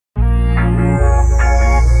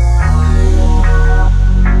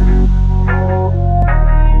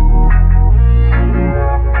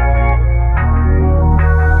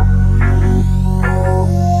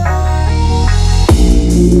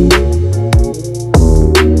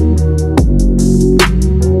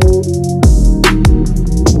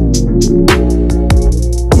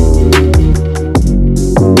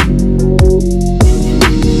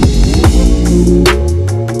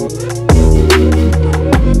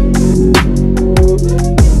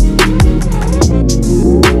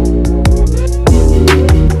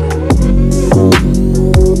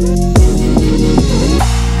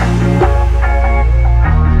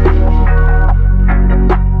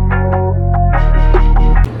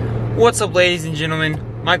What's up, ladies and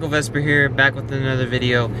gentlemen? Michael Vesper here, back with another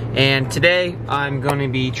video, and today I'm going to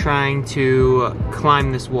be trying to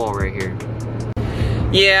climb this wall right here.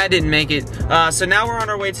 Yeah, I didn't make it. So now we're on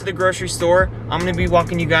our way to the grocery store. I'm going to be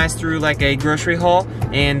walking you guys through like a grocery haul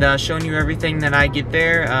and showing you everything that I get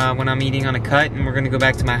there when I'm eating on a cut, and we're going to go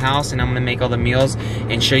back to my house and I'm going to make all the meals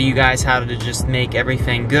and show you guys how to just make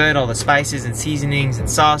everything good, all the spices and seasonings and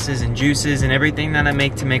sauces and juices and everything that I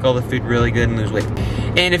make to make all the food really good and lose weight.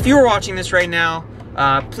 And if you are watching this right now,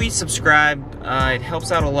 please subscribe. It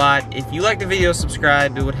helps out a lot. If you like the video,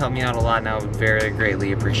 subscribe. It would help me out a lot, and I would very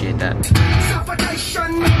greatly appreciate that.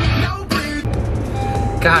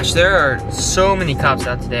 Gosh, there are so many cops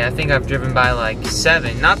out today. I think I've driven by like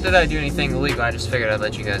 7. Not that I do anything illegal, I just figured I'd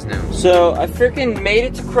let you guys know. So I freaking made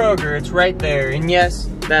it to Kroger. It's right there, and yes,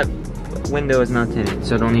 that window is not tinted,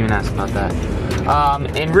 so don't even ask about that.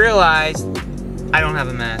 And realized I don't have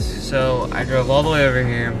a mask, so I drove all the way over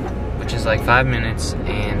here, which is like 5 minutes,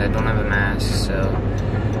 and I don't have a mask, so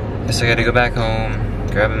I guess I gotta go back home,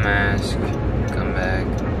 grab a mask, come back.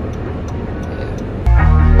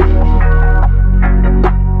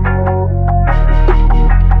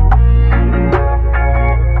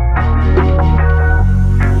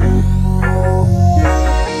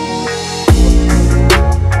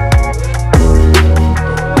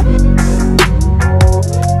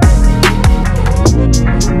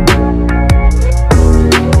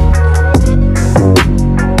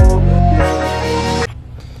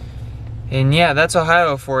 And yeah, that's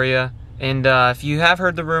Ohio for you. And if you have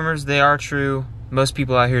heard the rumors, they are true. Most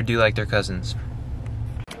people out here do like their cousins.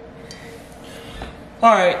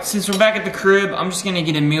 Alright, since we're back at the crib, I'm just gonna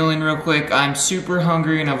get a meal in real quick. I'm super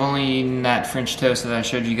hungry and I've only eaten that French toast that I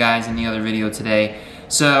showed you guys in the other video today.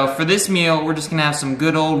 So for this meal, we're just gonna have some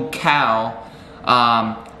good old cow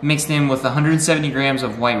mixed in with 170 grams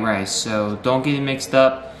of white rice. So don't get it mixed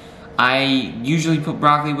up. I usually put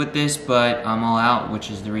broccoli with this, but I'm all out, which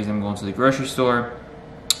is the reason I'm going to the grocery store.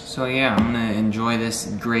 So yeah, I'm gonna enjoy this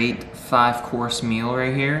great 5-course meal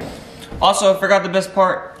right here. Also, I forgot the best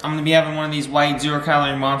part. I'm gonna be having one of these white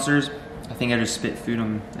 0-calorie monsters. I think I just spit food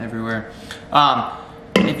on everywhere.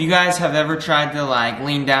 If you guys have ever tried to like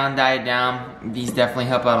lean down, diet down, these definitely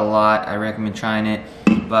help out a lot. I recommend trying it.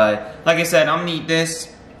 But like I said, I'm gonna eat this.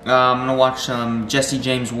 I'm gonna watch some Jesse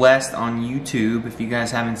James West on YouTube. If you guys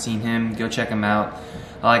haven't seen him, go check him out.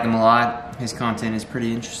 I like him a lot. His content is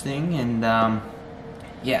pretty interesting, and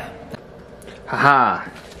yeah. Haha.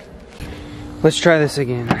 Let's try this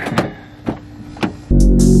again.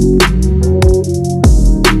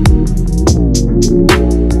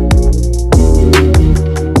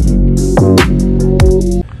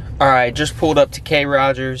 Alright, just pulled up to K.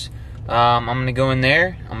 Rogers. I'm gonna go in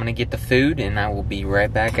there, I'm gonna get the food, and I will be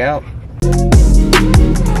right back out.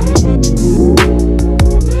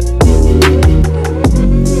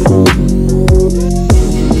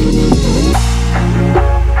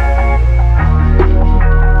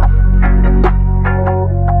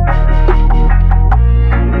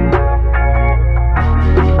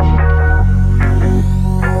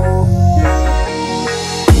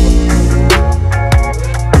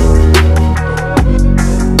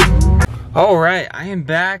 Alright, I am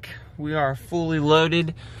back. We are fully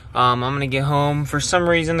loaded. I'm gonna get home. For some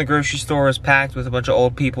reason, the grocery store was packed with a bunch of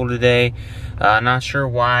old people today. Not sure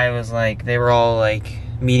why. It was like they were all like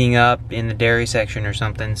meeting up in the dairy section or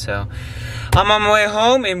something. So I'm on my way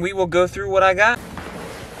home, and we will go through what I got.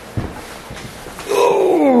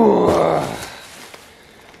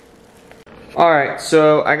 Alright,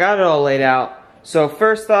 so I got it all laid out. So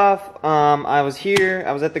first off, I was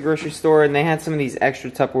at the grocery store, and they had some of these extra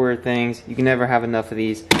Tupperware things. You can never have enough of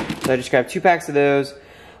these. So I just grabbed 2 packs of those.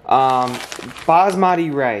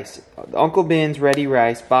 Basmati rice. Uncle Ben's Ready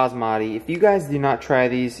Rice, Basmati. If you guys do not try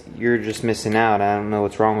these, you're just missing out. I don't know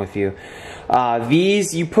what's wrong with you.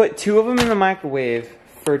 These, you put 2 of them in the microwave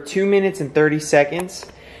for 2 minutes and 30 seconds,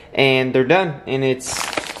 and they're done. And it's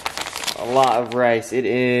a lot of rice. It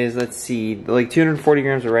is, let's see, like 240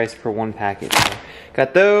 grams of rice per 1 packet. So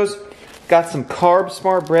got those. Got some Carb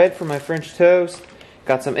Smart bread for my French toast.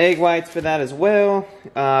 Got some egg whites for that as well.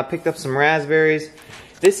 Picked up some raspberries.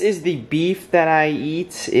 This is the beef that I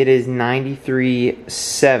eat. It is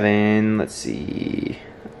 93.7. Let's see.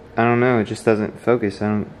 I don't know. It just doesn't focus.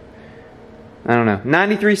 I don't know.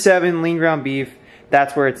 93.7 lean ground beef.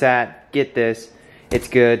 That's where it's at. Get this. It's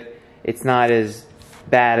good. It's not as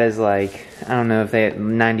bad as, like, I don't know if they had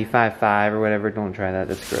 95.5 or whatever. Don't try that.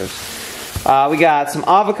 That's gross. We got some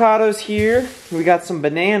avocados here. We got some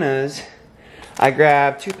bananas. I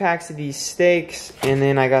grabbed 2 packs of these steaks, and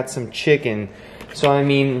then I got some chicken. So I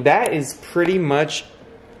mean, that is pretty much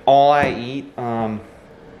all I eat.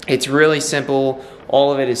 It's really simple.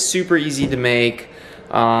 All of it is super easy to make,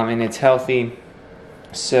 and it's healthy.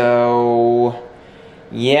 So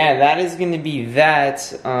yeah, that is going to be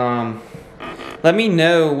that. Let me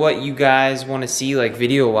know what you guys want to see, like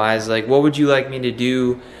video wise. Like, what would you like me to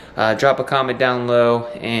do? Drop a comment down low,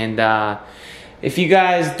 and if you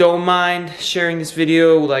guys don't mind sharing this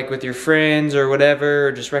video like with your friends or whatever,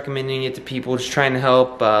 or just recommending it to people, just trying to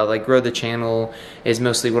help like grow the channel is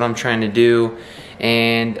mostly what I'm trying to do.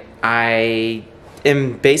 And I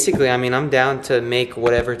am basically, I mean, I'm down to make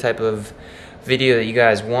whatever type of video that you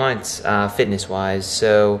guys want, fitness wise.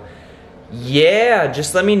 So yeah,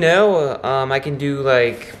 just let me know. I can do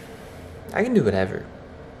whatever.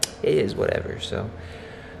 It is whatever. So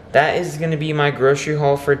that is going to be my grocery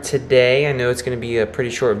haul for today. I know it's going to be a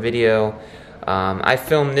pretty short video. I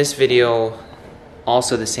filmed this video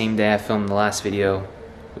also the same day I filmed the last video,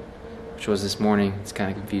 which was this morning. It's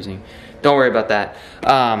kind of confusing. Don't worry about that.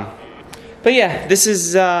 But yeah, this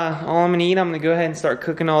is all I'm going to eat. I'm going to go ahead and start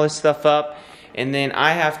cooking all this stuff up. And then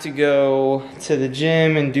I have to go to the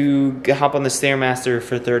gym and hop on the Stairmaster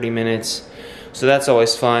for 30 minutes. So that's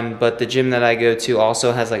always fun, but the gym that I go to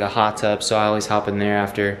also has like a hot tub, so I always hop in there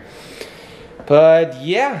after. But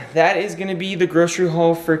yeah, that is going to be the grocery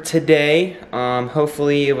haul for today.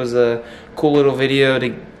 Hopefully it was a cool little video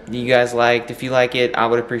that you guys liked. If you like it, I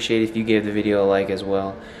would appreciate it if you gave the video a like as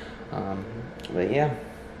well. But yeah,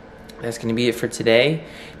 that's going to be it for today.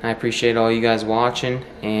 I appreciate all you guys watching,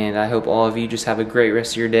 and I hope all of you just have a great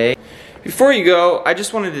rest of your day. Before you go, I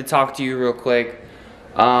just wanted to talk to you real quick.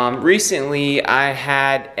 Recently I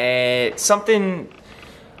had something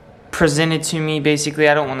presented to me. Basically,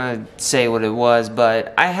 I don't want to say what it was,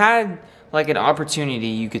 but I had like an opportunity,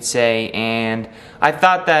 you could say, and I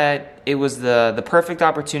thought that it was the perfect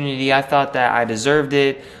opportunity. I thought that I deserved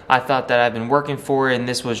it. I thought that I've been working for it, and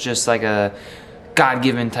this was just like a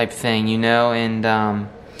God-given type thing, you know. And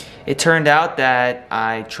it turned out that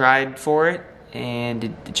I tried for it, and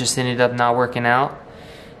it just ended up not working out.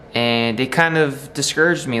 And it kind of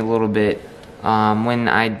discouraged me a little bit when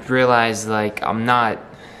I realized, like, I'm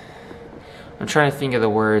trying to think of the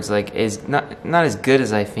words, like, is not as good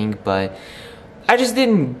as I think, but I just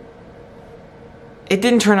it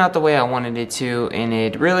didn't turn out the way I wanted it to, and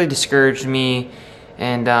it really discouraged me.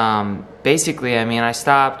 And basically, I mean, I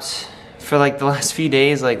stopped for like the last few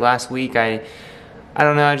days. Like last week, I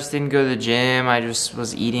don't know, I just didn't go to the gym. I just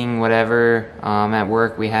was eating whatever. At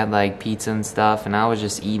work we had like pizza and stuff, and I was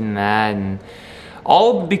just eating that, and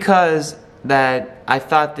all because that I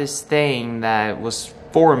thought this thing that was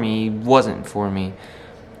for me wasn't for me.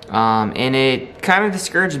 And it kind of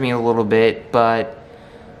discouraged me a little bit, but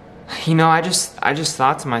you know, I just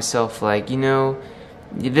thought to myself, like, you know,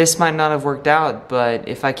 this might not have worked out, but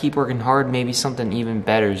if I keep working hard, maybe something even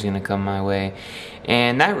better is going to come my way.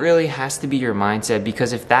 And that really has to be your mindset,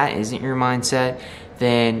 because if that isn't your mindset,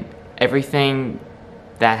 then everything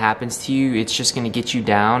that happens to you, it's just going to get you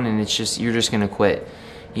down, and you're just going to quit,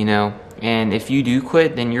 you know. And if you do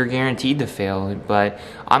quit, then you're guaranteed to fail. But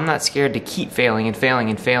I'm not scared to keep failing and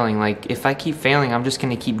failing and failing. Like, if I keep failing, I'm just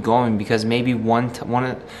going to keep going, because maybe one out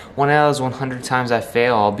of those 100 times I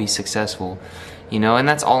fail, I'll be successful. You know, and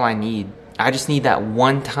that's all I need. I just need that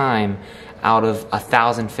one time out of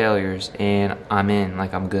 1,000 failures, and I'm in,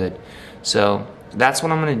 like, I'm good. So that's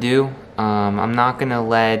what I'm gonna do. I'm not gonna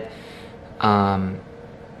let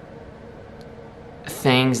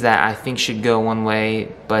things that I think should go one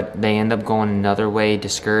way, but they end up going another way,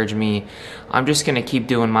 discourage me. I'm just gonna keep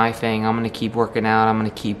doing my thing. I'm gonna keep working out. I'm gonna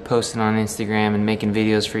keep posting on Instagram and making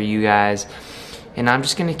videos for you guys, and I'm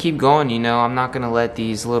just gonna keep going. You know, I'm not gonna let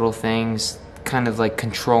these little things kind of like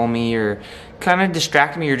control me or kind of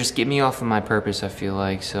distract me or just get me off of my purpose, I feel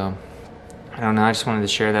like. So I don't know, I just wanted to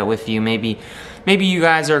share that with you. Maybe you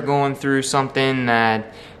guys are going through something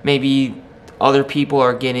that maybe other people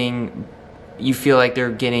are getting, you feel like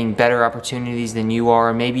they're getting better opportunities than you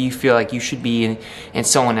are. Maybe you feel like you should be in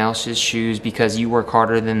someone else's shoes because you work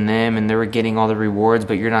harder than them and they're getting all the rewards,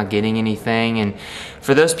 but you're not getting anything. And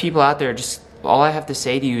for those people out there, just all I have to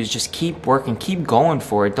say to you is just keep working, keep going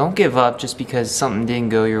for it. Don't give up just because something didn't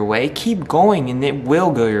go your way. Keep going, and it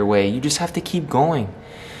will go your way. You just have to keep going.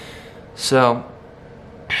 So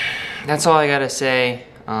that's all I gotta say.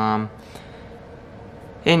 And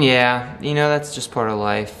yeah, you know, that's just part of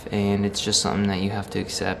life, and it's just something that you have to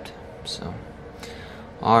accept. So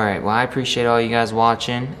alright, well, I appreciate all you guys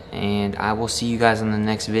watching, and I will see you guys on the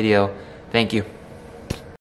next video. Thank you.